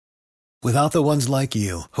Without the ones like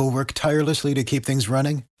you, who work tirelessly to keep things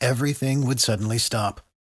running, everything would suddenly stop.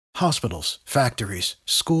 Hospitals, factories,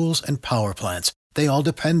 schools, and power plants, they all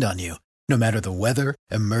depend on you. No matter the weather,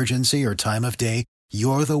 emergency, or time of day,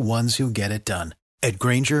 you're the ones who get it done. At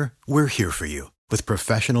Grainger, we're here for you with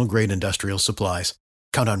professional-grade industrial supplies.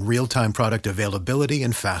 Count on real-time product availability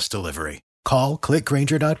and fast delivery. Call, click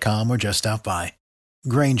Grainger.com, or just stop by.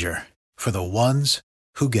 Grainger, for the ones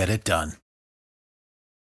who get it done.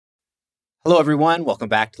 Hello, everyone. Welcome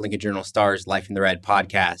back to Lincoln Journal-Star's Life in the Red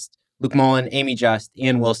podcast. Luke Mullen, Amy Just,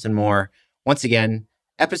 and Wilson Moore. Once again,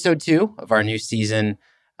 episode 2 of our new season.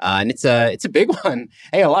 And it's a big one.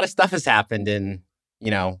 Hey, a lot of stuff has happened in,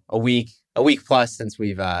 a week plus since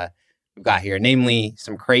we've got here. Namely,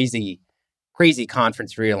 some crazy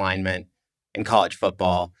conference realignment in college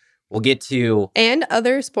football. We'll get to... And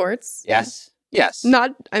other sports. Yes.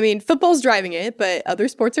 Football's driving it, but other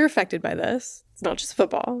sports are affected by this. It's not just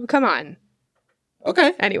football. Come on.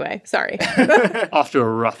 Okay. Anyway, sorry. Off to a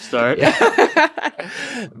rough start.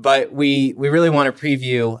 But we really want to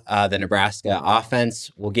preview the Nebraska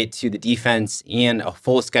offense. We'll get to the defense and a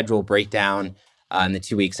full schedule breakdown in the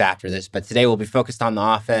 2 weeks after this. But today we'll be focused on the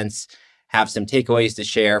offense, have some takeaways to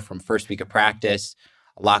share from first week of practice.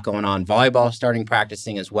 A lot going on. Volleyball starting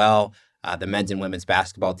practicing as well. The men's and women's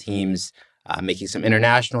basketball teams making some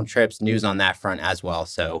international trips. News on that front as well.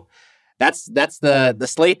 So that's the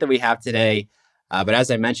slate that we have today. But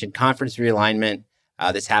as I mentioned, conference realignment,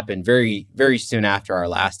 this happened very, very soon after our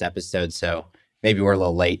last episode. So maybe we're a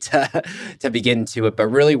little late to begin to it, but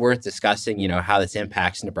really worth discussing, how this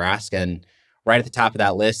impacts Nebraska. And right at the top of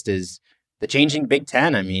that list is the changing Big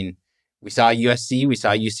Ten. I mean, we saw USC, we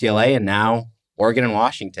saw UCLA, and now Oregon and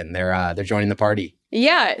Washington. They're joining the party.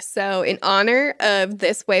 Yeah, so in honor of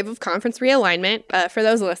this wave of conference realignment, for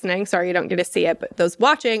those listening, sorry you don't get to see it, but those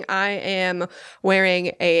watching, I am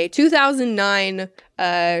wearing a 2009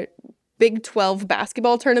 Big 12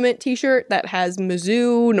 basketball tournament t-shirt that has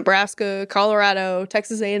Mizzou, Nebraska, Colorado,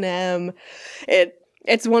 Texas A&M.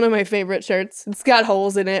 It's one of my favorite shirts. It's got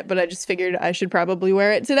holes in it, but I just figured I should probably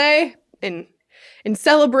wear it today in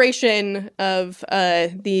celebration of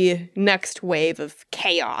the next wave of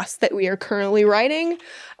chaos that we are currently writing.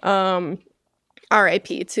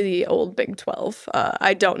 RIP to the old Big 12.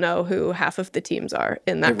 I don't know who half of the teams are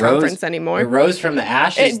in that conference anymore. It rose from the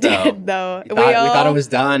ashes, it did, though. We thought it was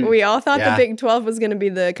done. We all thought the Big 12 was going to be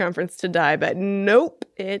the conference to die, but nope.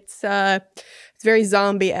 It's very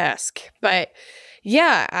zombie-esque. But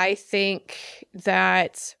yeah, I think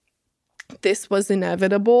that this was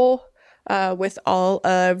inevitable. With all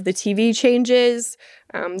of the TV changes.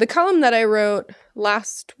 The column that I wrote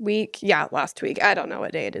last week, I don't know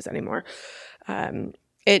what day it is anymore.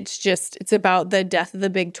 It's about the death of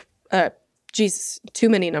the too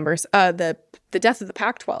many numbers. The death of the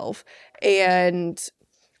Pac-12 and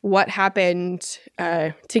what happened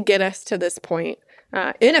to get us to this point.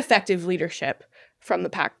 Ineffective leadership from the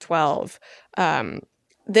Pac-12.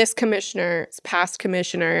 This past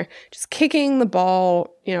commissioner, just kicking the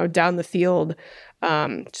ball, down the field,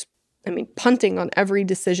 punting on every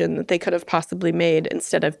decision that they could have possibly made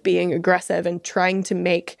instead of being aggressive and trying to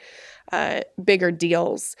make bigger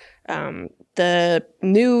deals. The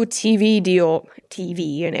new TV deal,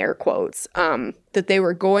 TV in air quotes, that they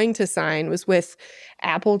were going to sign was with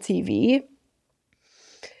Apple TV.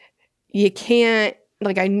 You can't,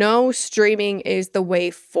 I know streaming is the way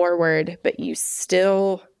forward, but you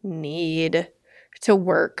still need to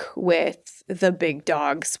work with the big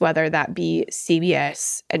dogs, whether that be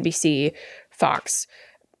CBS, NBC, Fox,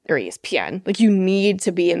 or ESPN. You need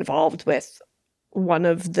to be involved with one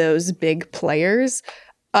of those big players.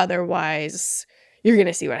 Otherwise, you're going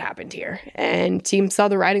to see what happened here. And teams saw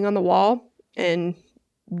the writing on the wall and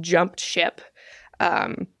jumped ship.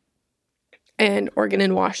 And Oregon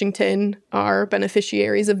and Washington are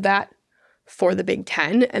beneficiaries of that for the Big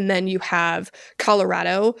Ten. And then you have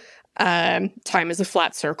Colorado. Time is a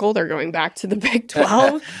flat circle. They're going back to the Big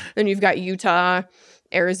 12. Then you've got Utah,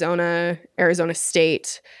 Arizona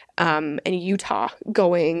State, and Utah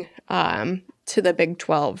going to the Big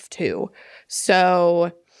 12 too.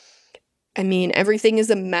 So, everything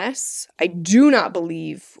is a mess. I do not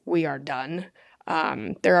believe we are done.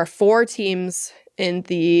 There are 4 teams in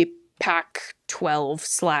the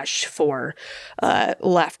Pac-12/4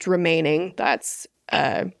 left remaining. That's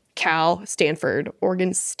Cal, Stanford,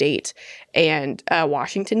 Oregon State, and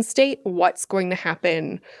Washington State. What's going to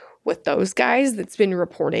happen with those guys? It's been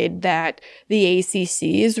reported that the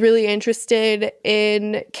ACC is really interested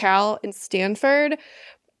in Cal and Stanford.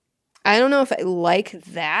 I don't know if I like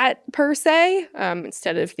that per se.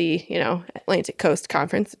 Instead of the, Atlantic Coast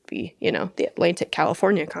Conference, it'd be, the Atlantic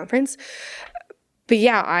California Conference. But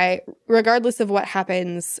yeah, regardless of what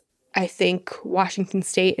happens, I think Washington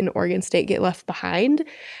State and Oregon State get left behind.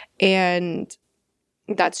 And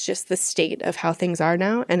that's just the state of how things are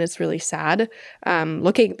now, and it's really sad.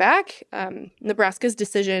 Looking back, Nebraska's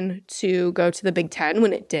decision to go to the Big Ten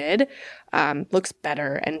when it did looks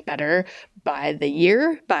better and better by the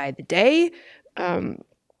year, by the day. And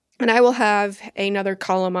I will have another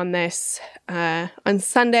column on this. On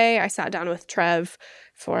Sunday, I sat down with Trev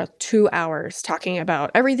for 2 hours talking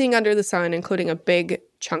about everything under the sun, including a big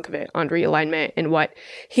chunk of it on realignment and what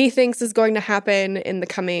he thinks is going to happen in the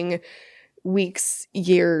coming weeks,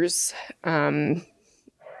 years, and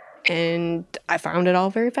I found it all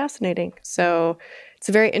very fascinating. So it's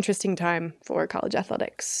a very interesting time for college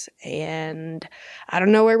athletics, and I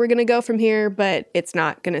don't know where we're going to go from here, but it's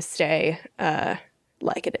not going to stay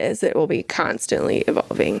like it is. It will be constantly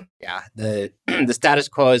evolving. Yeah, the status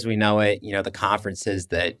quo as we know it, the conferences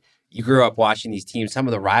that you grew up watching these teams, some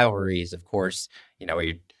of the rivalries, of course,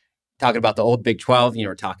 you're talking about the old Big 12,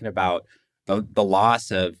 we're talking about the loss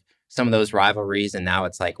of some of those rivalries, and now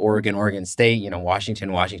it's like Oregon State,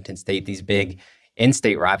 Washington State, these big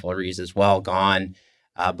in-state rivalries as well gone.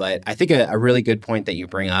 But I think a really good point that you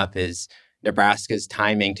bring up is Nebraska's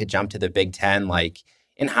timing to jump to the Big Ten. Like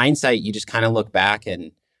in hindsight, you just kind of look back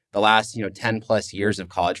and the last 10 plus years of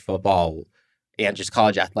college football and just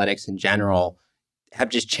college athletics in general have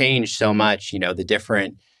just changed so much. The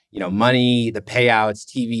different money, the payouts,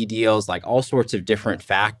 TV deals, like all sorts of different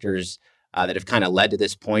factors that have kind of led to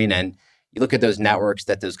this point. And you look at those networks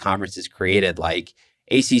that those conferences created, like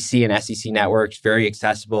ACC and SEC networks, very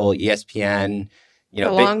accessible, ESPN, the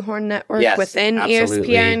Longhorn Network within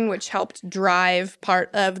absolutely. ESPN, which helped drive part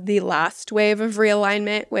of the last wave of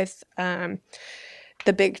realignment with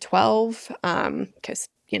the Big 12, because,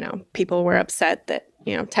 people were upset that,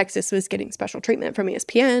 Texas was getting special treatment from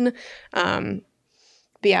ESPN. But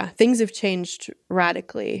yeah, things have changed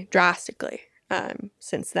radically, drastically.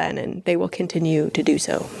 Since then, and they will continue to do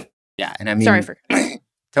so. Yeah, and I mean, sorry for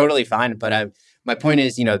totally fine, but my point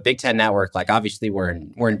is, Big Ten Network, like obviously we're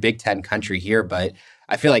in Big Ten country here, but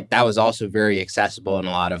I feel like that was also very accessible in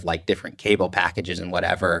a lot of like different cable packages and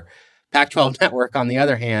whatever. Pac-12 Network, on the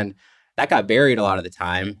other hand, that got buried a lot of the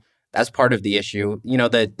time. That's part of the issue.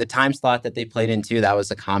 The time slot that they played into, that was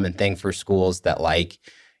a common thing for schools that like,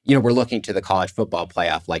 we're looking to the college football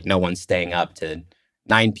playoff, like no one's staying up to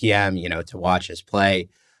 9 p.m., to watch us play.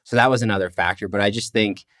 So that was another factor. But I just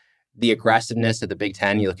think the aggressiveness of the Big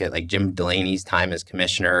Ten, you look at like Jim Delaney's time as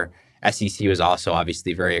commissioner, SEC was also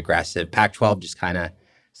obviously very aggressive. Pac-12 just kind of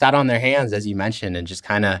sat on their hands, as you mentioned, and just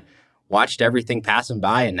kind of watched everything pass them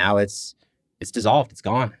by. And now it's dissolved. It's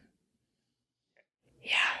gone.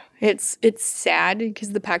 Yeah, it's sad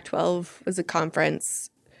because the Pac-12 was a conference.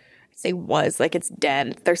 I'd say was like it's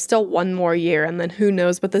dead. There's still one more year, and then who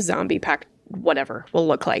knows what the zombie Pac whatever will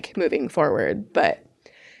look like moving forward. But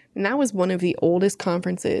that was one of the oldest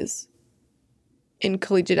conferences in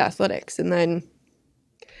collegiate athletics. And then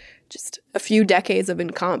just a few decades of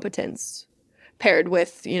incompetence paired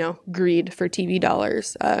with, greed for TV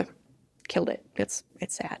dollars killed it. It's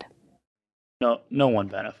sad. No one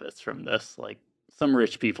benefits from this. Like some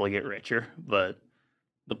rich people get richer, but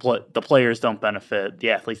the players don't benefit,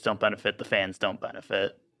 the athletes don't benefit, the fans don't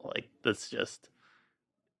benefit. Like that's just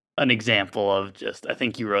an example of I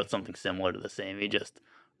think you wrote something similar to the same. Just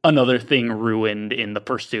another thing ruined in the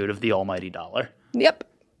pursuit of the almighty dollar. Yep,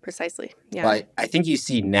 precisely. Yeah. But I think you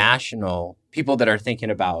see national people that are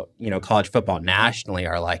thinking about, college football nationally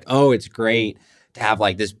are like, oh, it's great to have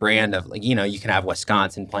like this brand of like, you can have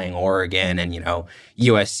Wisconsin playing Oregon and,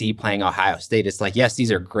 USC playing Ohio State. It's like, yes,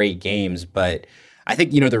 these are great games, but I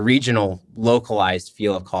think, the regional localized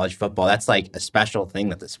feel of college football, that's like a special thing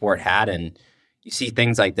that the sport had. And you see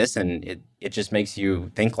things like this and it just makes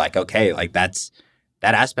you think like, okay, like that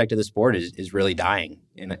aspect of the sport is really dying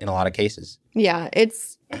in a lot of cases. Yeah,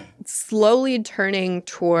 it's slowly turning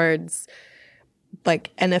towards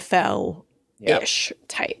like NFL-ish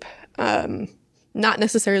type. Not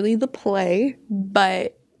necessarily the play,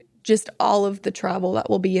 but just all of the travel that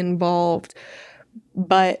will be involved.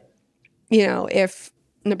 But, if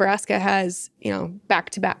Nebraska has,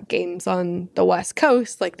 back-to-back games on the West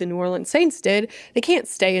Coast, like the New Orleans Saints did, they can't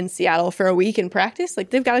stay in Seattle for a week and practice.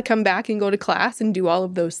 Like they've got to come back and go to class and do all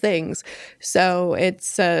of those things. So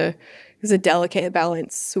it's a delicate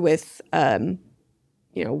balance with,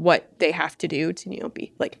 what they have to do to,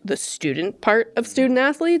 be like the student part of student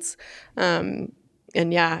athletes. And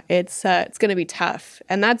yeah, it's going to be tough.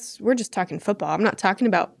 And we're just talking football. I'm not talking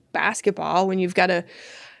about basketball when you've got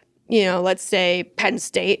let's say Penn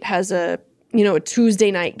State has a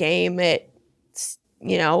Tuesday night game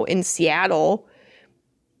in Seattle.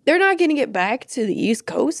 They're not going to get back to the East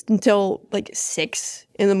Coast until like 6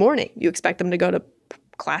 a.m. You expect them to go to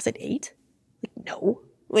class at 8? Like, no.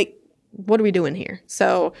 Like, what are we doing here?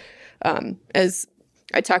 So, as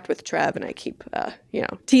I talked with Trev, and I keep,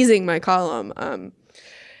 teasing my column,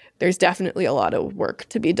 there's definitely a lot of work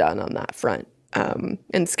to be done on that front. And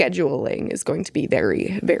scheduling is going to be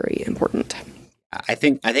very, very important. I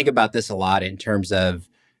think about this a lot in terms of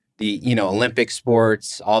the, Olympic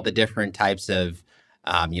sports, all the different types of,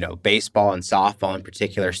 baseball and softball in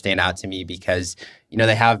particular stand out to me because,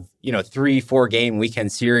 they have, 3-4 game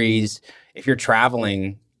weekend series. If you're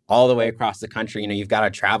traveling all the way across the country, you've got a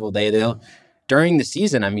travel day. During the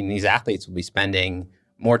season, these athletes will be spending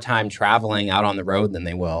more time traveling out on the road than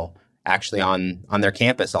they will actually on their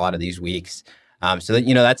campus a lot of these weeks. So that,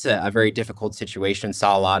 that's a very difficult situation.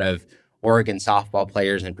 Saw a lot of Oregon softball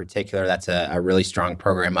players in particular. That's a really strong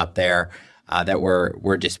program up there that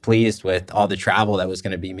we're displeased with all the travel that was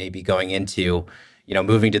going to be maybe going into,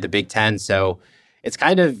 moving to the Big Ten. So it's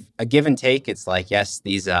kind of a give and take. It's like, yes,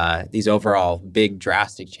 these overall big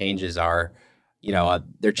drastic changes are,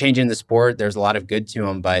 they're changing the sport. There's a lot of good to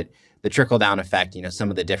them, but the trickle down effect, some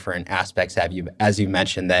of the different aspects as you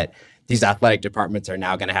mentioned, that these athletic departments are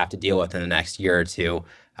now going to have to deal with in the next year or two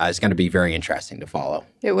is going to be very interesting to follow.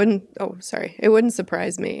 It wouldn't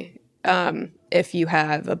surprise me if you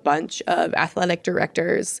have a bunch of athletic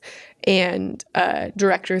directors and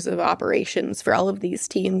directors of operations for all of these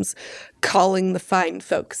teams calling the fine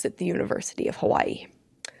folks at the University of Hawaii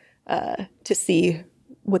to see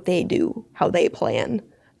what they do, how they plan,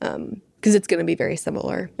 because it's going to be very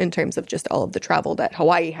similar in terms of just all of the travel that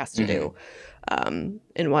Hawaii has to do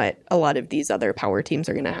and what a lot of these other power teams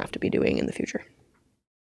are going to have to be doing in the future.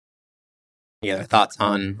 Any other thoughts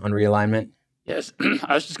on realignment? Yes,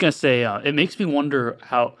 I was just going to say, it makes me wonder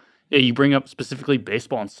how you bring up specifically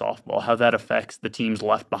baseball and softball, how that affects the teams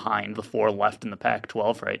left behind, the 4 left in the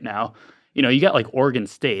Pac-12 right now. You got like Oregon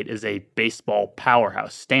State is a baseball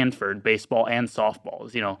powerhouse, Stanford, baseball and softball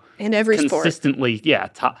is, in every consistently,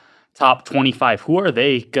 sport. top 25. Who are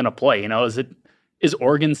they going to play? Is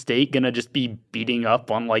Oregon State going to just be beating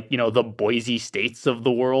up on the Boise States of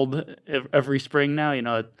the world every spring now?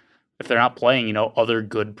 If they're not playing, other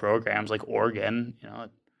good programs like Oregon,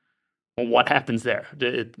 what happens there?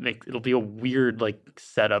 It'll be a weird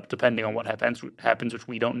setup depending on what happens, which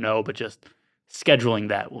we don't know, but just scheduling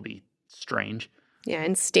that will be strange. Yeah,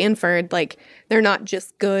 and Stanford, they're not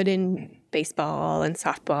just good in baseball and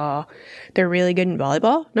softball. They're really good in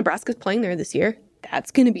volleyball. Nebraska's playing there this year.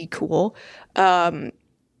 That's going to be cool. Stanford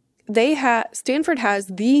has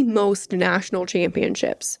the most national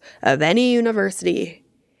championships of any university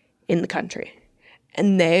in the country.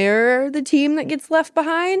 And they're the team that gets left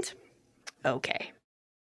behind? Okay.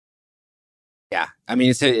 Yeah,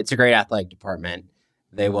 it's a great athletic department.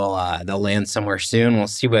 They'll land somewhere soon. We'll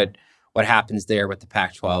see what happens there with the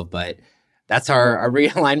Pac-12, but that's our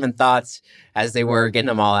realignment thoughts as they were getting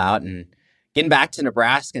them all out. And getting back to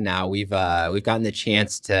Nebraska now, we've gotten the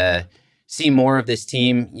chance to see more of this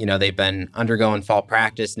team. They've been undergoing fall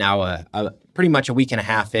practice now, pretty much a week and a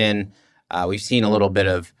half in. We've seen a little bit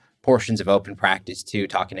of portions of open practice too,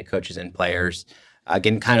 talking to coaches and players,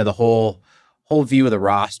 getting kind of the whole view of the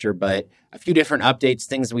roster, but a few different updates,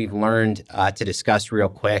 things we've learned to discuss real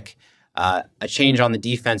quick. A change on the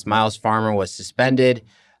defense. Miles Farmer was suspended.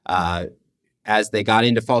 As they got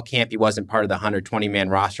into fall camp, he wasn't part of the 120-man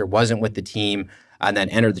roster, wasn't with the team, and then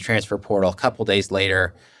entered the transfer portal a couple days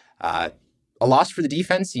later. A loss for the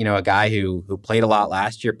defense, a guy who played a lot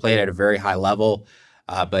last year, played at a very high level,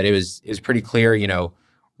 but it was pretty clear,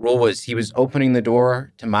 Rule was he was opening the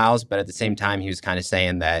door to Miles, but at the same time, he was kind of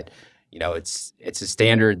saying that, it's a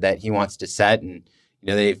standard that he wants to set. And,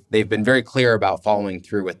 they've been very clear about following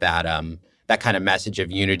through with that kind of message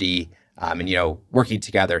of unity and, working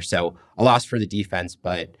together. So a loss for the defense,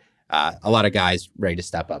 but a lot of guys ready to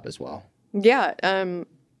step up as well. Yeah.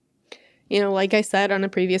 Like I said on a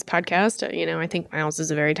previous podcast, I think Miles is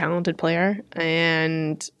a very talented player,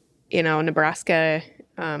 and, Nebraska,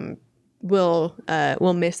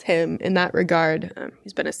 we'll miss him in that regard.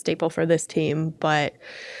 He's been a staple for this team, but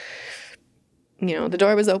the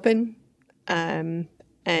door was open, and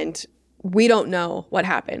we don't know what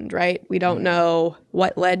happened, right? We don't know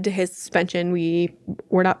what led to his suspension.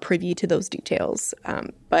 We're not privy to those details,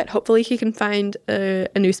 but hopefully he can find a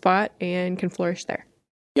new spot and can flourish there.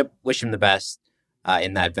 Yep, wish him the best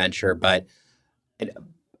in that venture, but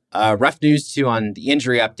rough news too on the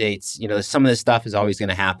injury updates. Some of this stuff is always going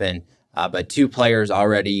to happen. But two players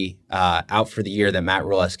already out for the year that Matt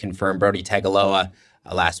Rule has confirmed. Brody Tegaloa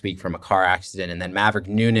last week from a car accident, and then Maverick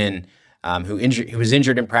Noonan, who was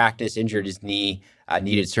injured in practice, injured his knee,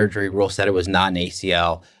 needed surgery. Rule said it was not an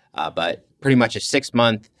ACL, but pretty much a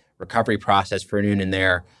 6-month recovery process for Noonan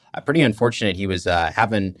there. Pretty unfortunate. He was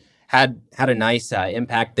had a nice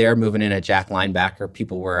impact there, moving in at Jack linebacker.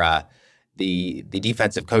 People were the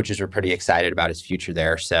defensive coaches were pretty excited about his future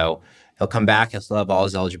there. So he'll come back. He'll still have all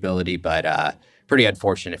his eligibility, but pretty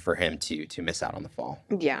unfortunate for him to miss out on the fall.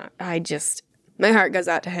 Yeah, my heart goes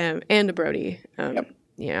out to him and to Brody. Yep.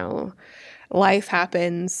 You know, life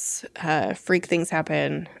happens, freak things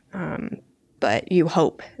happen, but you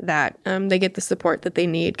hope that they get the support that they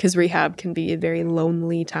need, because rehab can be a very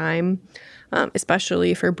lonely time,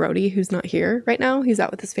 especially for Brody, who's not here right now. He's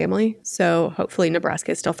out with his family. So hopefully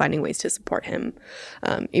Nebraska is still finding ways to support him,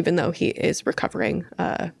 even though he is recovering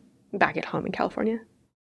back at home in California.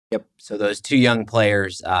 Yep. So those two young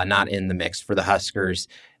players not in the mix for the Huskers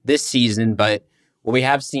this season, but what we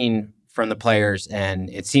have seen from the players, and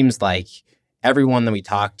it seems like everyone that we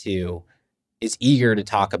talk to is eager to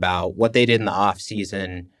talk about what they did in the off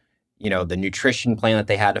season, the nutrition plan that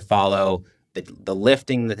they had to follow, the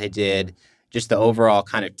lifting that they did, just the overall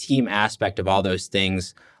kind of team aspect of all those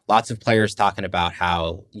things. Lots of players talking about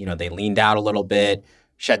how, they leaned out a little bit,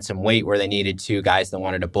 shed some weight where they needed to, guys that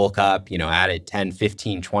wanted to bulk up, added 10,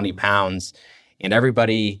 15, 20 pounds. And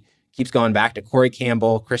everybody keeps going back to Corey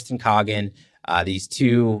Campbell, Kristen Coggan, these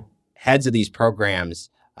two heads of these programs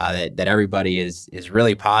that everybody is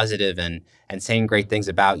really positive and saying great things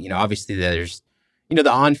about. Obviously there's,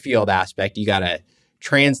 the on-field aspect. You got to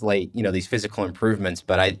translate, these physical improvements.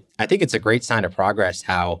 But I think it's a great sign of progress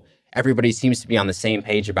how everybody seems to be on the same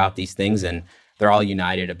page about these things, and they're all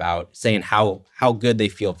united about saying how good they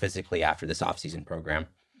feel physically after this offseason program.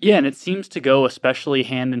 Yeah, and it seems to go especially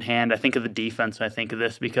hand in hand. I think of the defense when I think of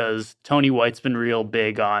this, because Tony White's been real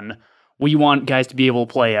big on, we want guys to be able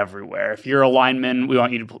to play everywhere. If you're a lineman, we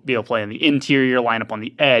want you to be able to play in the interior, line up on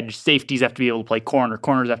the edge. Safeties have to be able to play corner.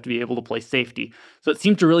 Corners have to be able to play safety. So it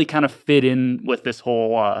seemed to really kind of fit in with this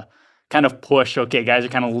whole kind of push. Okay, guys are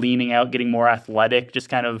kind of leaning out, getting more athletic, just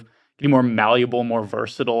kind of getting more malleable, more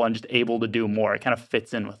versatile, and just able to do more. It kind of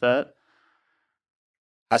fits in with that.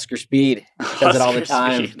 Husker speed. Says it all the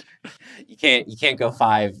time. Speed. You can't go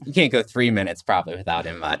 3 minutes probably without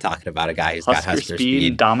him talking about a guy who's got Husker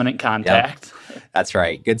speed. Dominant contact. Yep. That's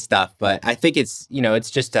right. Good stuff. But I think it's,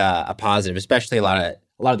 it's just a positive, especially a lot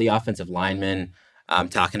of the offensive linemen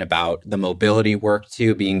talking about the mobility work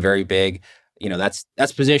too, being very big.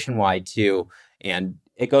 That's position wide too. And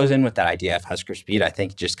it goes in with that idea of Husker speed. I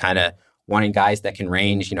think just kind of wanting guys that can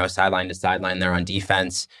range, sideline to sideline there on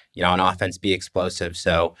defense, on offense, be explosive.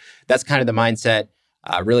 So that's kind of the mindset,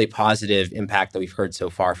 really positive impact that we've heard so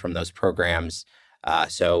far from those programs.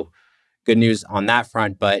 So good news on that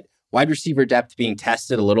front, but wide receiver depth being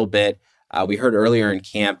tested a little bit. We heard earlier in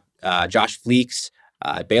camp, Josh Fleeks,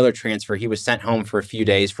 Baylor transfer, he was sent home for a few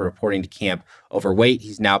days for reporting to camp overweight.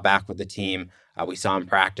 He's now back with the team. We saw him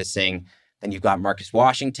practicing. Then you've got Marcus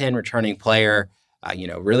Washington, returning player,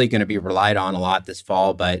 really going to be relied on a lot this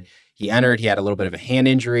fall, but he had a little bit of a hand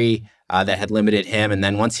injury that had limited him. And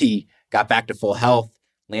then once he got back to full health,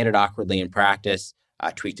 landed awkwardly in practice,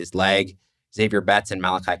 tweaked his leg. Xavier Betts and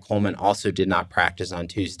Malachi Coleman also did not practice on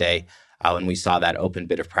Tuesday when we saw that open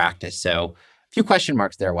bit of practice. So a few question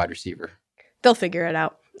marks there, wide receiver. They'll figure it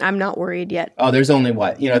out. I'm not worried yet. Oh, there's only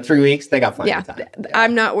 3 weeks? They got plenty of time. Yeah.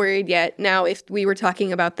 I'm not worried yet. Now, if we were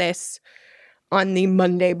talking about this on the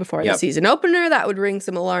Monday before the season opener, that would ring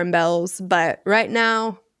some alarm bells. But right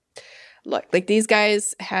now, look, like these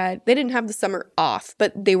guys they didn't have the summer off,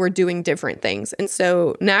 but they were doing different things. And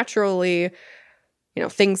so naturally,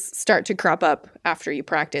 things start to crop up after you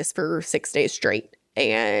practice for 6 days straight.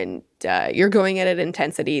 And you're going at an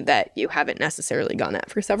intensity that you haven't necessarily gone at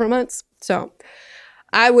for several months. So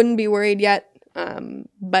I wouldn't be worried yet.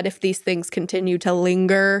 But if these things continue to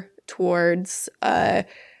linger towards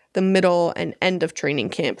the middle and end of training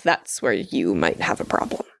camp, that's where you might have a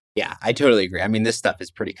problem. Yeah, I totally agree. I mean, this stuff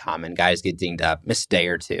is pretty common. Guys get dinged up, miss a day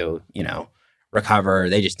or two, recover.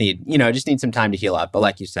 They just need some time to heal up. But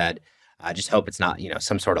like you said, I just hope it's not,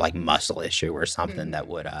 some sort of like muscle issue or something that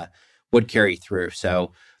would carry through.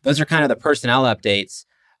 So those are kind of the personnel updates.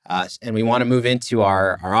 And we want to move into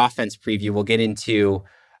our offense preview. We'll get into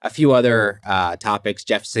a few other topics,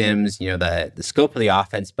 Jeff Sims, the scope of the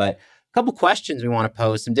offense, but a couple questions we want to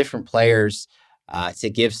pose, some different players to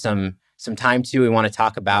give some time to, we want to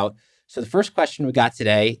talk about. So the first question we got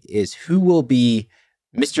today is, who will be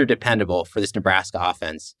Mr. Dependable for this Nebraska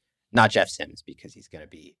offense? Not Jeff Sims, because he's going to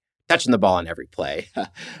be touching the ball on every play.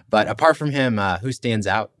 But apart from him, who stands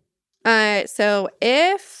out? So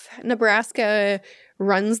if Nebraska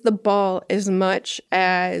runs the ball as much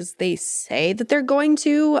as they say that they're going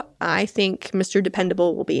to, I think Mr.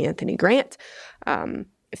 Dependable will be Anthony Grant.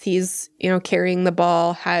 If he's, carrying the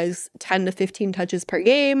ball, has 10 to 15 touches per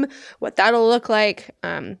game, what that'll look like.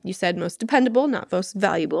 You said most dependable, not most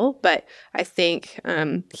valuable, but I think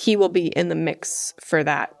he will be in the mix for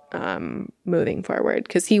that moving forward,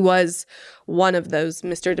 because he was one of those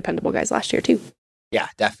Mr. Dependable guys last year too. Yeah,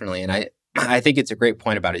 definitely. And I think it's a great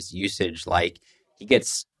point about his usage. Like, he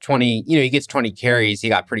gets 20 carries. He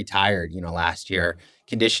got pretty tired, last year.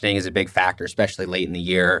 Conditioning is a big factor, especially late in the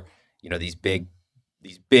year. These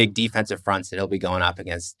big defensive fronts that he'll be going up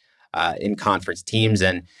against in conference teams.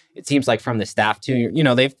 And it seems like from the staff too,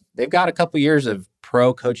 they've got a couple years of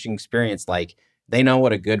pro coaching experience. Like, they know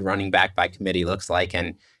what a good running back by committee looks like.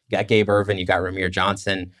 And you got Gabe Irvin, you got Ramir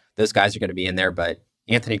Johnson. Those guys are going to be in there. But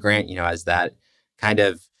Anthony Grant, as that kind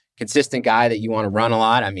of consistent guy that you want to run a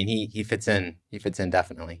lot. I mean, he fits in. He fits in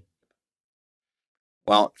definitely.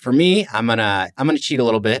 Well, for me, I'm gonna cheat a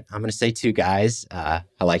little bit. I'm gonna say two guys. I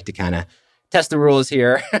like to kind of test the rules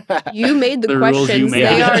here. You made the questions.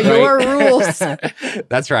 They are your rules.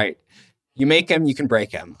 That's right. You make them, you can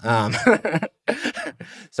break them.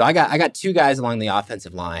 So I got two guys along the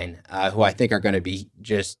offensive line who I think are going to be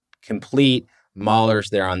just complete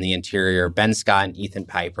maulers there on the interior. Ben Scott and Ethan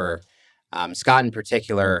Piper. Scott in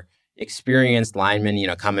particular, experienced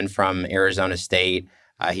lineman, coming from Arizona State.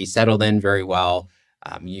 He settled in very well.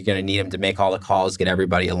 You're going to need him to make all the calls, get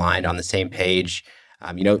everybody aligned on the same page.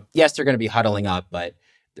 Yes, they're going to be huddling up, but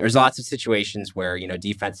there's lots of situations where,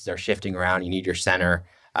 defenses are shifting around. You need your center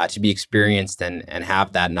to be experienced and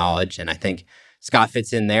have that knowledge. And I think Scott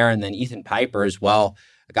fits in there. And then Ethan Piper as well,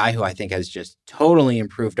 a guy who I think has just totally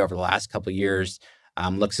improved over the last couple of years,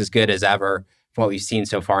 looks as good as ever from what we've seen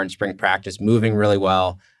so far in spring practice, moving really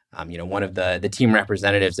well. One of the team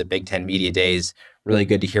representatives at Big Ten Media Days, really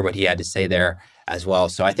good to hear what he had to say there as well.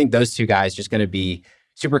 So I think those two guys just going to be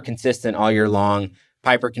super consistent all year long.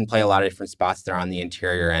 Piper can play a lot of different spots there on the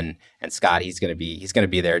interior, and Scott, he's going to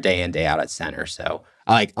be there day in, day out at center. So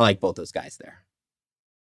I like both those guys there.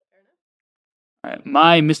 All right,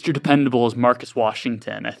 my Mr. Dependable is Marcus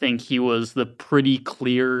Washington. I think he was the pretty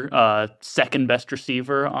clear second best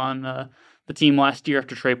receiver on the team last year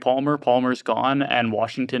after Trey Palmer. Palmer's gone, and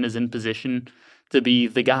Washington is in position to be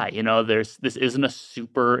the guy. This isn't a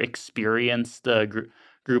super experienced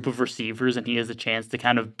group of receivers, and he has a chance to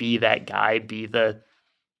kind of be that guy, be the,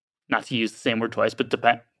 not to use the same word twice, but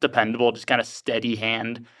dependable, just kind of steady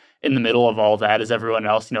hand in the middle of all that as everyone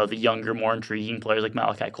else, the younger, more intriguing players like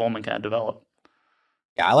Malachi Coleman kind of develop.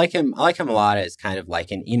 Yeah, I like him a lot as kind of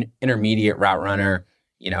like an intermediate route runner,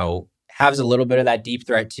 has a little bit of that deep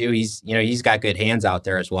threat too. He's got good hands out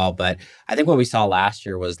there as well. But I think what we saw last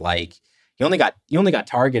year was like he only got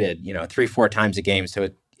targeted, 3-4 times a game. So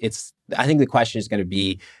I think the question is going to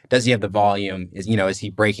be, does he have the volume? Is he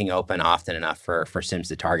breaking open often enough for Sims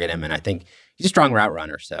to target him? And I think he's a strong route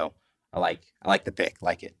runner. So I like the pick,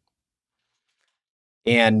 like it.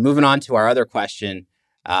 And moving on to our other question,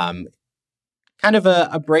 kind of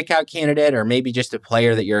a breakout candidate, or maybe just a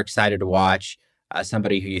player that you're excited to watch.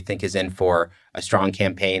 Somebody who you think is in for a strong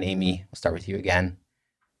campaign. Amy, we'll start with you again.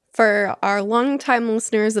 For our longtime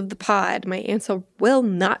listeners of the pod, my answer will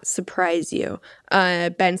not surprise you.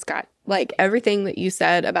 Ben Scott. Like, everything that you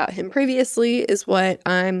said about him previously is what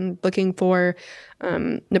I'm looking for.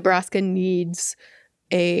 Nebraska needs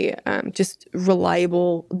a just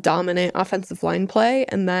reliable, dominant offensive line play,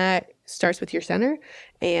 and that starts with your center.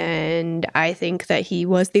 And I think that he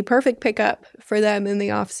was the perfect pickup for them in the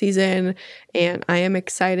offseason, and I am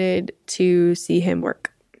excited to see him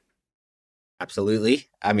work. Absolutely.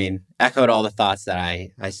 I mean, echoed all the thoughts that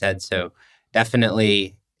I said. So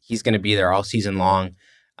definitely he's going to be there all season long.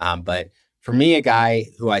 But for me, a guy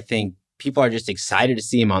who I think people are just excited to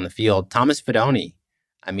see him on the field, Thomas Fidone.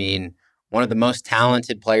 I mean, one of the most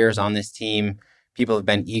talented players on this team. People have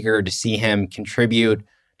been eager to see him contribute,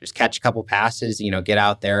 just catch a couple passes, get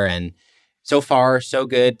out there. And so far, so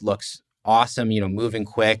good. Looks awesome, moving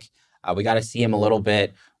quick. We got to see him a little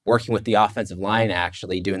bit working with the offensive line,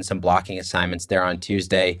 actually doing some blocking assignments there on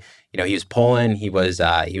Tuesday. He was pulling. He was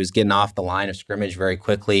getting off the line of scrimmage very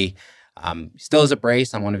quickly. Still has a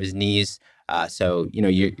brace on one of his knees. So,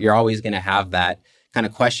 you're always going to have that kind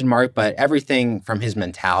of question mark, but everything from his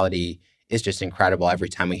mentality is just incredible. Every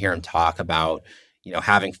time we hear him talk about,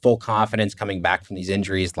 having full confidence coming back from these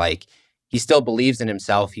injuries, like, he still believes in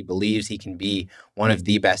himself. He believes he can be one of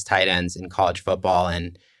the best tight ends in college football.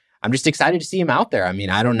 And I'm just excited to see him out there. I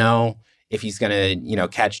mean, I don't know if he's going to,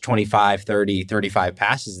 catch 25, 30, 35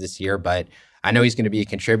 passes this year, but I know he's going to be a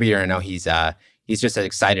contributor. I know he's just as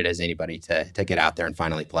excited as anybody to get out there and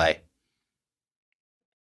finally play.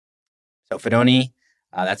 So Fedoni,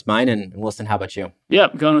 that's mine. And Wilson, how about you? Yeah,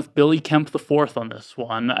 I'm going with Billy Kemp IV on this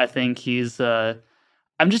one. I think he's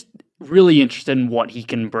I'm just really interested in what he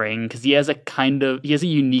can bring because he has a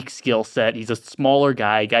unique skill set. He's a smaller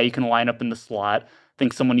guy you can line up in the slot. I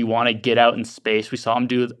think someone you want to get out in space. We saw him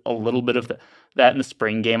do a little bit of that in the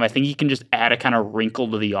spring game. I think he can just add a kind of wrinkle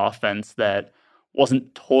to the offense that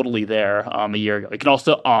wasn't totally there a year ago. He can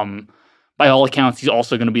also, by all accounts, he's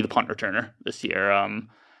also going to be the punt returner this year.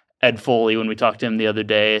 Ed Foley, when we talked to him the other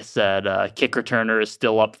day, said kick returner is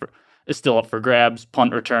still up for grabs.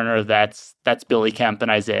 Punt returner, that's Billy Kemp and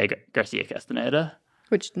Isaiah Garcia Castaneda.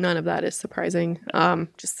 Which none of that is surprising.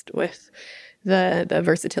 Just with the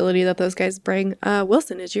versatility that those guys bring.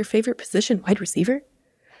 Wilson, is your favorite position wide receiver?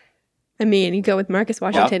 I mean, you go with Marcus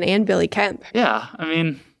Washington and Billy Kemp. Yeah, I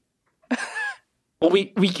mean, well,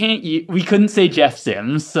 we couldn't say Jeff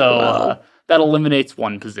Sims, so that eliminates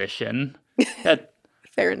one position.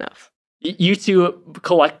 Fair enough. You two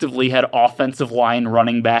collectively had offensive line,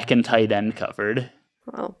 running back, and tight end covered.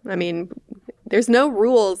 Well, I mean, there's no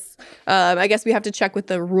rules. I guess we have to check with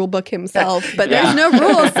the rule book himself, but there's no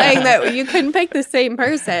rules saying that you couldn't pick the same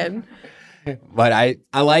person. But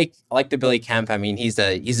I like the Billy Kemp. I mean, he's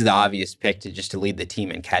the obvious pick to lead the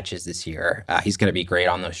team in catches this year. He's going to be great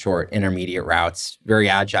on those short intermediate routes. Very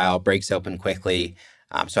agile, breaks open quickly.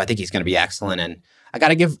 So I think he's going to be excellent. And I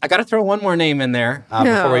gotta throw one more name in there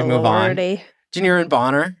before we move on. Janiran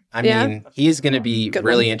Bonner. I mean, he is going to be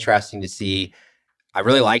really interesting to see. I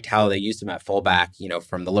really liked how they used him at fullback,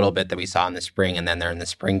 from the little bit that we saw in the spring, and then they're in the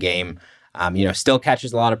spring game. Still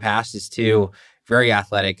catches a lot of passes too. Very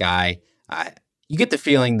athletic guy. You get the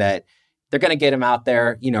feeling that they're going to get him out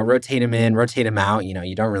there, rotate him in, rotate him out.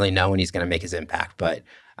 You don't really know when he's going to make his impact, but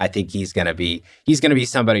I think he's going to be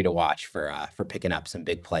somebody to watch for picking up some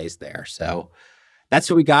big plays there. So that's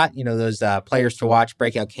what we got. Those players to watch,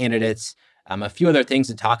 breakout candidates. A few other things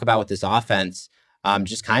to talk about with this offense.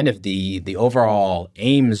 Just kind of the overall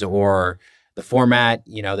aims or the format,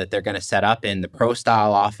 that they're going to set up in the pro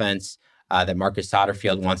style offense that Marcus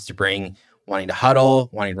Satterfield wants to bring. Wanting to huddle,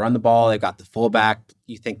 wanting to run the ball. They've got the fullback.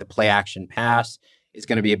 You think the play action pass is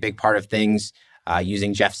going to be a big part of things,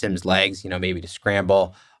 using Jeff Sims' legs, maybe to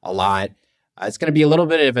scramble a lot. It's going to be a little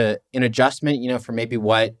bit of an adjustment, for maybe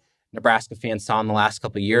what Nebraska fans saw in the last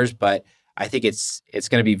couple of years, but I think it's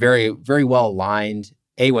going to be very, very well aligned,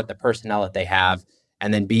 A, with the personnel that they have,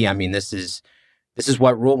 and then B, I mean, this is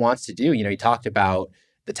what Rule wants to do. He talked about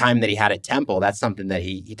the time that he had at Temple. That's something that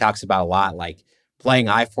he talks about a lot, like playing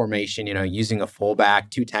I formation, using a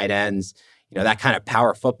fullback, two tight ends, that kind of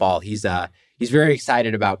power football. He's very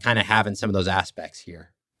excited about kind of having some of those aspects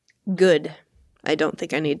here. Good. I don't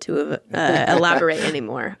think I need to elaborate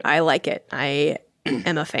anymore. I like it. I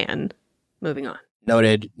am a fan. Moving on.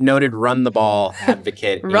 Noted run the ball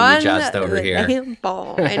advocate Amy Just over here. Run the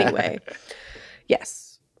ball. Anyway.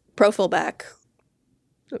 Yes. Pro fullback,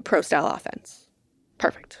 pro style offense.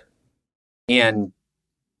 Perfect. And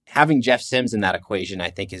having Jeff Sims in that equation, I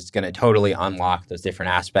think, is going to totally unlock those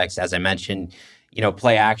different aspects. As I mentioned,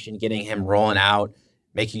 play action, getting him rolling out,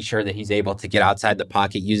 making sure that he's able to get outside the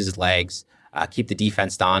pocket, use his legs, keep the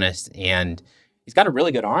defense honest. And he's got a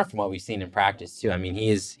really good arm from what we've seen in practice, too. I mean,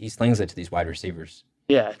 he slings it to these wide receivers.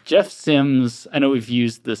 Yeah, Jeff Sims, I know we've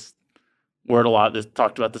used this word a lot,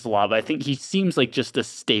 talked about this a lot, but I think he seems like just a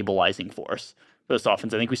stabilizing force for this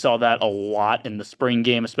offense. I think we saw that a lot in the spring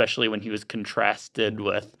game, especially when he was contrasted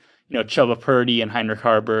with, Chubba Purdy and Heinrich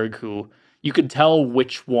Harburg, who you could tell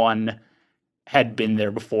which one had been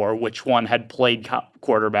there before, which one had played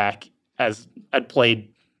quarterback in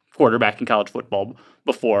college football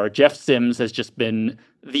before. Jeff Sims has just been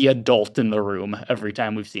the adult in the room every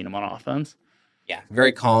time we've seen him on offense. Yeah,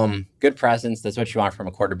 very calm, good presence. That's what you want from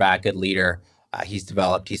a quarterback, good leader. He's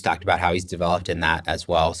talked about how he's developed in that as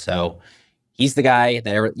well. So he's the guy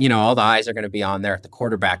that, all the eyes are going to be on there at the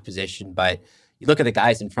quarterback position. But you look at the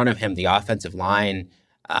guys in front of him, the offensive line,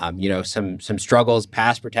 some struggles,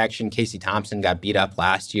 pass protection. Casey Thompson got beat up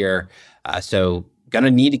last year. So going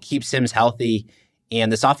to need to keep Sims healthy.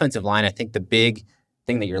 And this offensive line, I think the big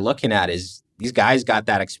thing that you're looking at is these guys got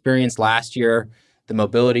that experience last year, the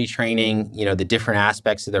mobility training, the different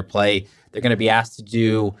aspects of their play. They're going to be asked to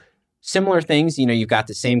do similar things. You've got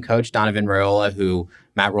the same coach, Donovan Raiola, who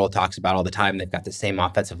Matt Rule talks about all the time. They've got the same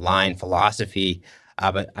offensive line philosophy.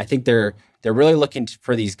 But I think they're really looking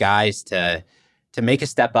for these guys to make a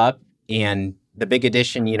step up. And the big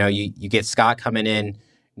addition, you get Scott coming in,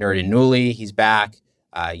 Nerden Newley, he's back.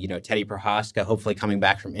 Teddy Prohaska hopefully coming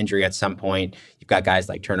back from injury at some point. You've got guys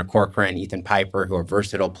like Turner Corcoran, Ethan Piper, who are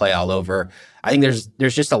versatile, play all over. I think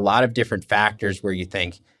there's just a lot of different factors where you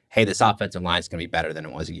think, hey, this offensive line is going to be better than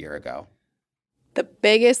it was a year ago. The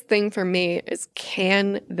biggest thing for me is,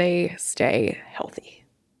 can they stay healthy?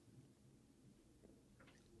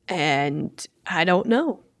 And I don't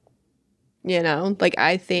know.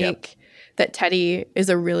 I think that Teddy is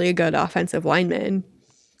a really good offensive lineman,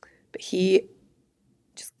 but he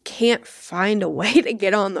just can't find a way to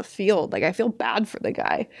get on the field. I feel bad for the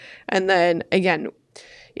guy. And then again,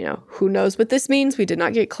 who knows what this means? We did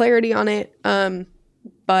not get clarity on it.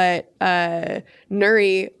 But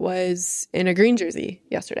Nuri was in a green jersey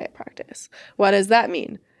yesterday at practice. What does that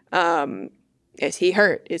mean? Is he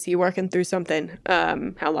hurt? Is he working through something?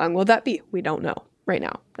 How long will that be? We don't know right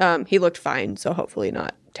now. He looked fine, so hopefully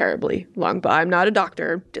not terribly long. But I'm not a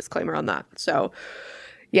doctor. Disclaimer on that. So,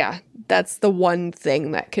 yeah, that's the one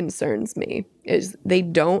thing that concerns me, is they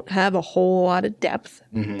don't have a whole lot of depth,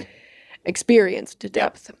 experienced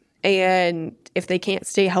depth. And if they can't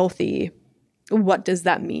stay healthy, what does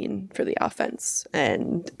that mean for the offense?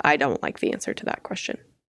 And I don't like the answer to that question.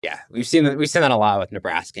 Yeah, we've seen that a lot with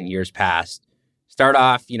Nebraska in years past. Start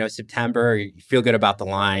off, September, you feel good about the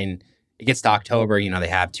line. It gets to October, they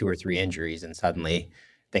have 2 or 3 injuries, and suddenly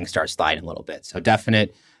things start sliding a little bit. So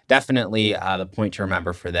definitely the point to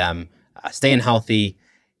remember for them, staying healthy.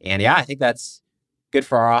 And yeah, I think that's good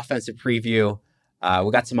for our offensive preview.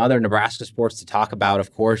 We got some other Nebraska sports to talk about,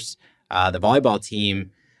 of course. The volleyball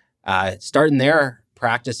team starting their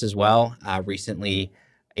practice as well recently.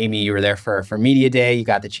 Amy, you were there for Media Day. You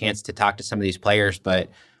got the chance to talk to some of these players, but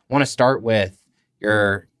I want to start with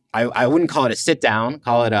I wouldn't call it a sit down,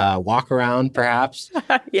 call it a walk around perhaps.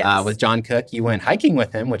 Yes. With John Cook. You went hiking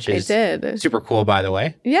with him, which is super cool, by the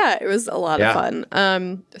way. Yeah, it was a lot of fun.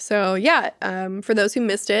 For those who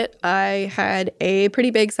missed it, I had a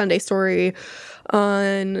pretty big Sunday story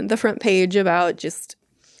on the front page about just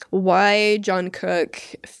why John Cook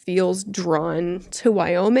feels drawn to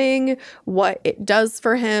Wyoming, what it does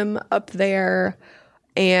for him up there,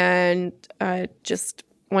 and just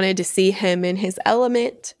wanted to see him in his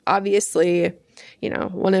element. Obviously,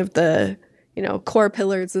 one of the, core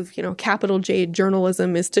pillars of, capital J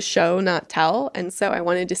journalism is to show, not tell. And so I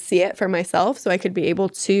wanted to see it for myself so I could be able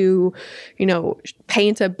to,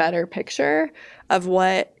 paint a better picture of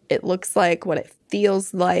what it looks like, what it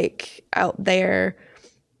feels like out there.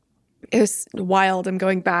 It was wild. I'm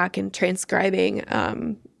going back and transcribing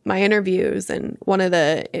my interviews, and one of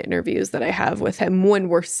the interviews that I have with him, when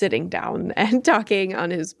we're sitting down and talking on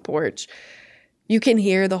his porch, you can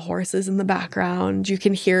hear the horses in the background. You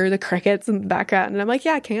can hear the crickets in the background. And I'm like,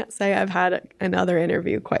 yeah, I can't say I've had another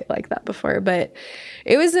interview quite like that before. But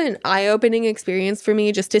it was an eye-opening experience for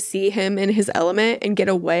me just to see him in his element and get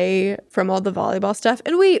away from all the volleyball stuff.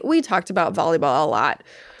 And we talked about volleyball a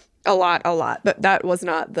lot, but that was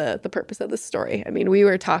not the purpose of the story. I mean, we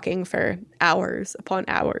were talking for hours upon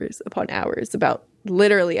hours upon hours about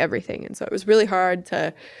literally everything. And so it was really hard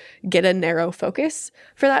to get a narrow focus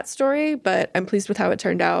for that story, but I'm pleased with how it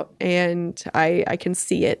turned out. And I can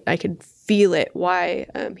see it. I can feel it, why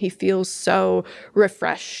he feels so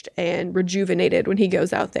refreshed and rejuvenated when he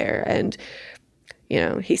goes out there. And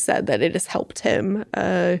he said that it has helped him,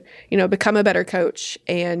 become a better coach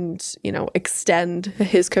and, extend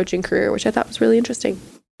his coaching career, which I thought was really interesting.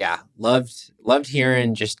 Yeah, loved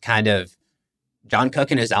hearing just kind of John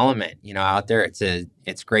Cook in his element, out there.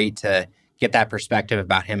 It's great to get that perspective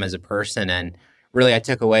about him as a person. And really, I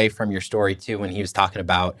took away from your story too when he was talking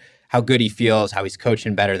about how good he feels, how he's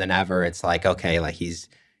coaching better than ever. It's like, okay, like he's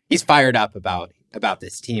fired up about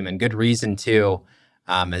this team, and good reason too.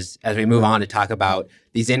 As we move on to talk about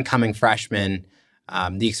these incoming freshmen,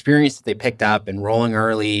 the experience that they picked up and rolling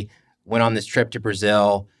early, went on this trip to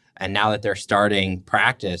Brazil, and now that they're starting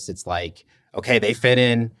practice, it's like, okay, they fit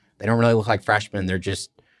in. They don't really look like freshmen. They're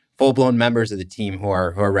just full-blown members of the team who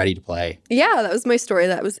are ready to play. Yeah, that was my story.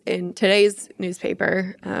 That was in today's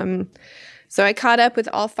newspaper. So I caught up with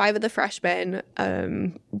all 5 of the freshmen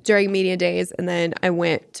during media days, and then I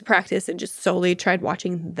went to practice and just solely tried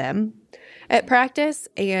watching them at practice,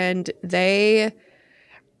 and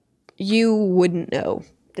you wouldn't know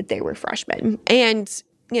that they were freshmen. And,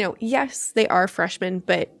 yes, they are freshmen,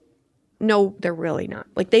 but no, they're really not.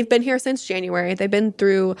 Like, they've been here since January. They've been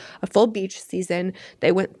through a full beach season.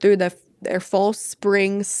 They went through their full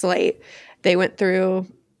spring slate. They went through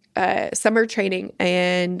summer training,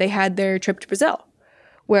 and they had their trip to Brazil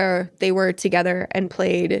where they were together and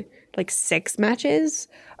played like 6 matches.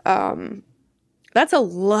 That's a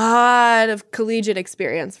lot of collegiate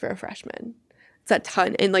experience for a freshman. It's a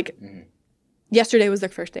ton. And yesterday was their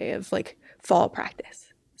first day of like fall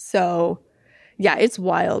practice. So yeah, it's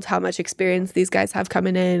wild how much experience these guys have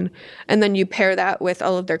coming in. And then you pair that with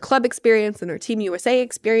all of their club experience and their Team USA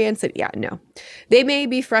experience. And yeah, no, they may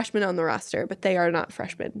be freshmen on the roster, but they are not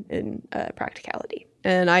freshmen in practicality.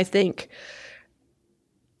 And I think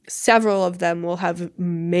several of them will have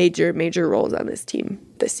major, major roles on this team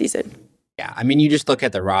this season. Yeah, I mean, you just look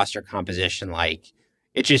at the roster composition, like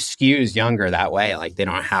it just skews younger that way. Like they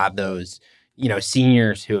don't have those,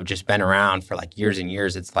 seniors who have just been around for like years and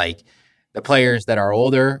years. It's like the players that are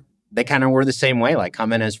older, they kind of were the same way, like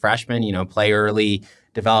come in as freshmen, play early,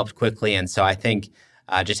 developed quickly. And so I think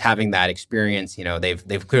just having that experience,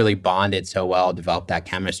 they've clearly bonded so well, developed that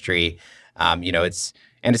chemistry. It's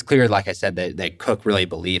clear, like I said, that Cook really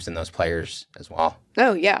believes in those players as well.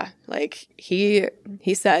 Oh, yeah. Like he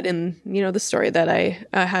said in, the story that I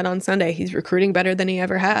had on Sunday, he's recruiting better than he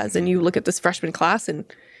ever has. And you look at this freshman class and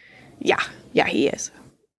yeah, he is.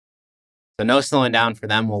 So no slowing down for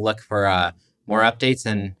them. We'll look for more updates.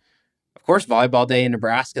 And of course, Volleyball Day in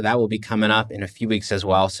Nebraska, that will be coming up in a few weeks as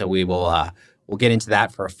well. So we will we'll get into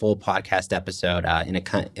that for a full podcast episode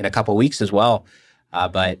in a couple weeks as well.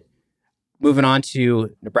 But moving on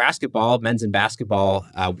to Nebraska ball, men's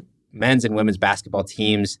and women's basketball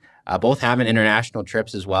teams, both having international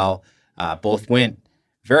trips as well. Both went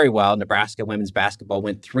very well. Nebraska women's basketball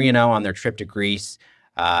went 3-0 on their trip to Greece,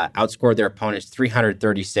 outscored their opponents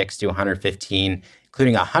 336 to 115,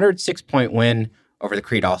 including a 106-point win over the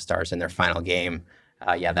Creed All-Stars in their final game.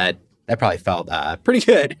 That probably felt pretty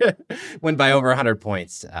good. Win by over 100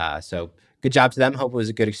 points. So good job to them. Hope it was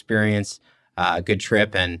a good experience, a good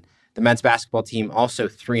trip. And the men's basketball team also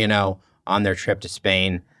 3-0 on their trip to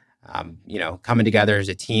Spain, coming together as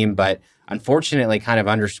a team, but unfortunately kind of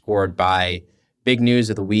underscored by big news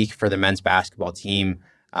of the week for the men's basketball team.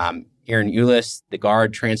 Aaron Ulis, the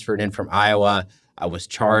guard transferred in from Iowa, was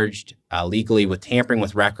charged legally with tampering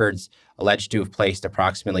with records, alleged to have placed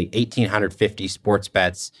approximately 1,850 sports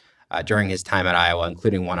bets during his time at Iowa,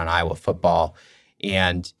 including one on Iowa football,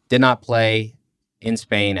 and did not play in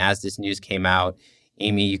Spain as this news came out.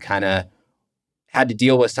 Amy, you kind of had to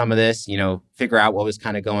deal with some of this, figure out what was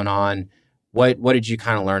kind of going on. What did you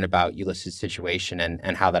kind of learn about Ulis' situation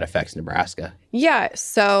and how that affects Nebraska? Yeah,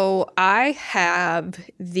 so I have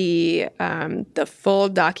the full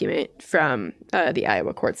document from the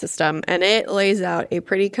Iowa court system, and it lays out a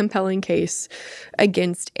pretty compelling case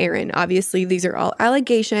against Aaron. Obviously, these are all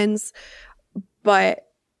allegations, but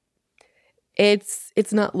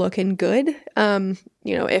it's not looking good.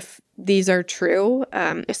 If these are true,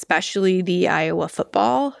 especially the Iowa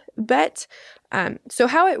football bet. So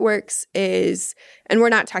how it works is, and we're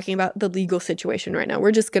not talking about the legal situation right now.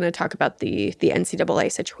 We're just going to talk about the NCAA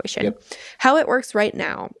situation. Yep. How it works right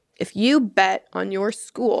now, if you bet on your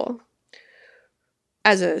school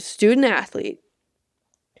as a student athlete,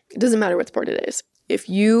 it doesn't matter what sport it is. If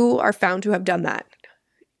you are found to have done that,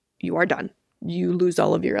 you are done. You lose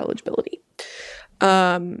all of your eligibility.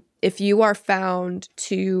 If you are found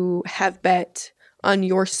to have bet on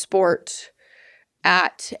your sport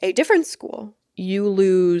at a different school, you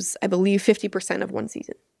lose, I believe, 50% of one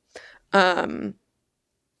season. And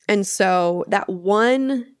so that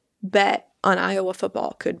one bet on Iowa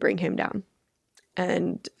football could bring him down.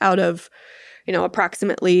 And out of,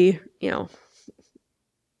 approximately,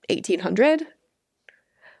 1,800,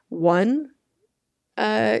 one,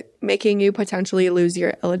 making you potentially lose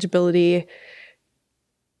your eligibility.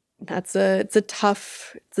 It's a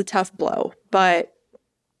tough blow, but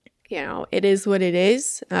it is what it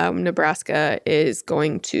is. Nebraska is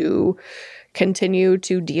going to continue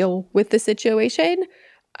to deal with the situation.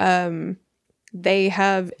 They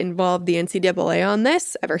have involved the NCAA on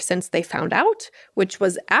this ever since they found out, which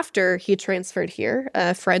was after he transferred here.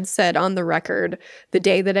 Fred said on the record the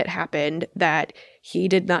day that it happened that he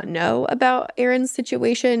did not know about Aaron's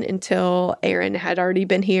situation until Aaron had already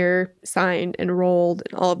been here, signed, enrolled,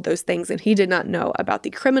 and all of those things. And he did not know about the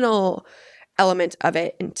criminal element of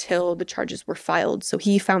it until the charges were filed. So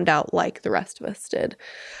he found out like the rest of us did.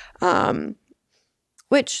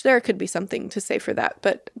 Which there could be something to say for that,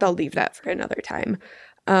 but they'll leave that for another time.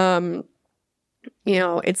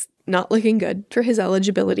 It's not looking good for his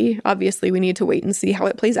eligibility. Obviously, we need to wait and see how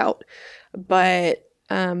it plays out. But,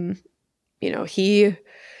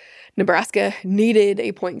 Nebraska needed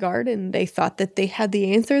a point guard, and they thought that they had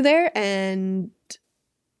the answer there. And,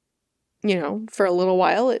 for a little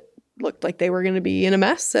while, it looked like they were going to be in a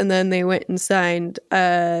mess. And then they went and signed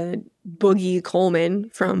Boogie Coleman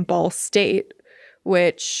from Ball State,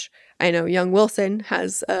 which I know young Wilson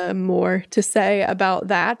has more to say about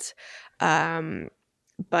that.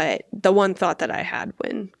 But the one thought that I had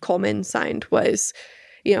when Coleman signed was,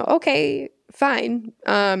 okay, fine.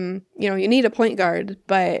 You need a point guard,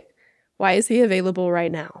 but why is he available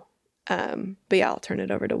right now? But yeah, I'll turn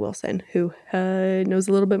it over to Wilson, who knows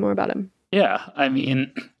a little bit more about him. Yeah, I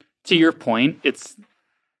mean, to your point,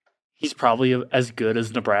 he's probably as good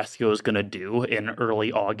as Nebraska is going to do in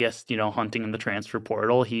early August, hunting in the transfer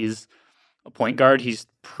portal. He's a point guard. He's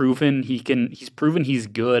proven he's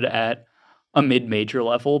good at a mid-major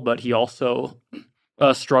level, but he also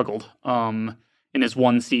struggled in his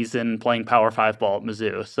one season playing Power 5 ball at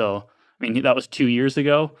Mizzou. So, I mean, that was 2 years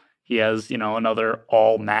ago. He has, another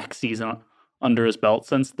all-MAC season under his belt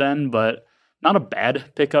since then, but not a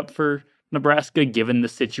bad pickup for Nebraska, given the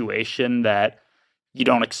situation that you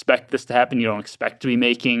don't expect this to happen. You don't expect to be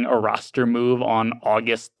making a roster move on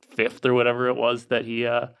August 5th or whatever it was that he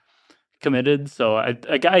committed. So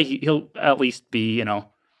a guy, he'll at least be,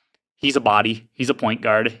 he's a body. He's a point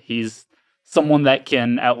guard. He's someone that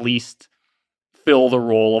can at least fill the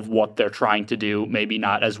role of what they're trying to do. Maybe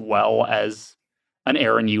not as well as an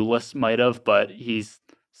Aaron Eulis might have, but he's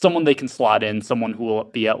someone they can slot in, someone who will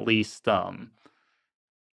be at least, a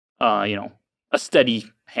steady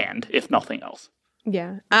hand, if nothing else.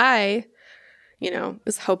 Yeah, I,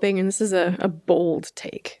 was hoping, and this is a bold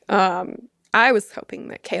take, I was hoping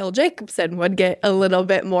that Cale Jacobson would get a little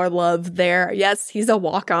bit more love there. Yes, he's a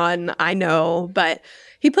walk-on, I know, but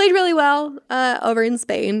he played really well over in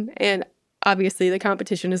Spain, and obviously the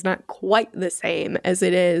competition is not quite the same as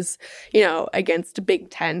it is, against Big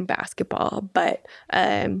Ten basketball, but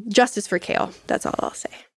justice for Cale, that's all I'll say.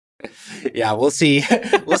 Yeah, we'll see.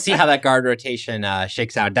 We'll see how that guard rotation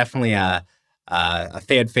shakes out. Definitely a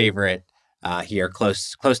fan favorite here,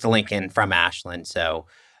 close to Lincoln from Ashland. So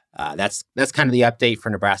that's kind of the update for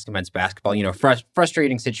Nebraska men's basketball.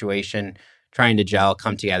 Frustrating situation, trying to gel,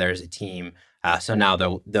 come together as a team. So now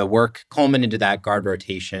the work Coleman into that guard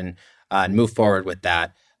rotation and move forward with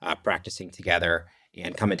that, practicing together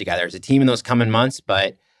and coming together as a team in those coming months.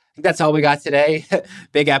 But I think that's all we got today.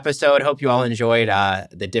 Big episode. Hope you all enjoyed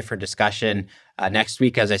the different discussion. Next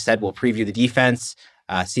week, as I said, we'll preview the defense,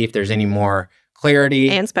 see if there's any more clarity.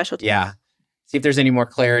 And special teams. Yeah. See if there's any more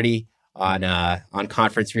clarity on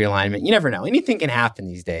conference realignment. You never know. Anything can happen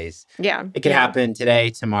these days. Yeah. It can happen today,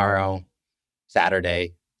 tomorrow,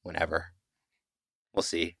 Saturday, whenever. We'll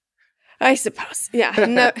see. I suppose. Yeah.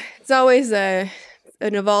 No, it's always an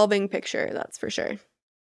evolving picture, that's for sure.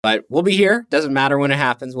 But we'll be here. Doesn't matter when it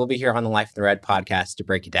happens. We'll be here on the Life in the Red podcast to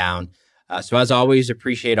break it down. So as always,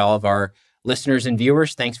 appreciate all of our listeners and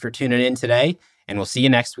viewers. Thanks for tuning in today, and we'll see you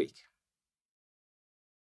next week.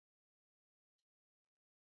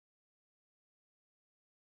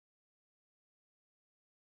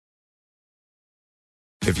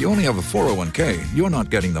 If you only have a 401k, you're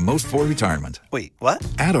not getting the most for retirement. Wait, what?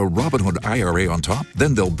 Add a Robinhood IRA on top,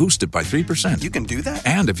 then they'll boost it by 3%. You can do that?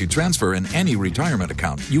 And if you transfer in any retirement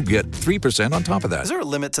account, you get 3% on top of that. Is there a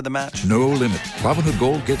limit to the match? No limit. Robinhood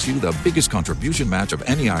Gold gets you the biggest contribution match of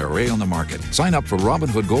any IRA on the market. Sign up for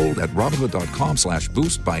Robinhood Gold at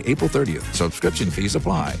Robinhood.com/boost by April 30th. Subscription fees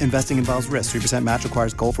apply. Investing involves risk. 3% match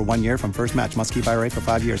requires gold for 1 year from first match. Must keep IRA for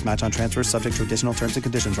 5 years. Match on transfers subject to additional terms and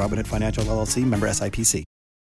conditions. Robinhood Financial LLC, member SIPC.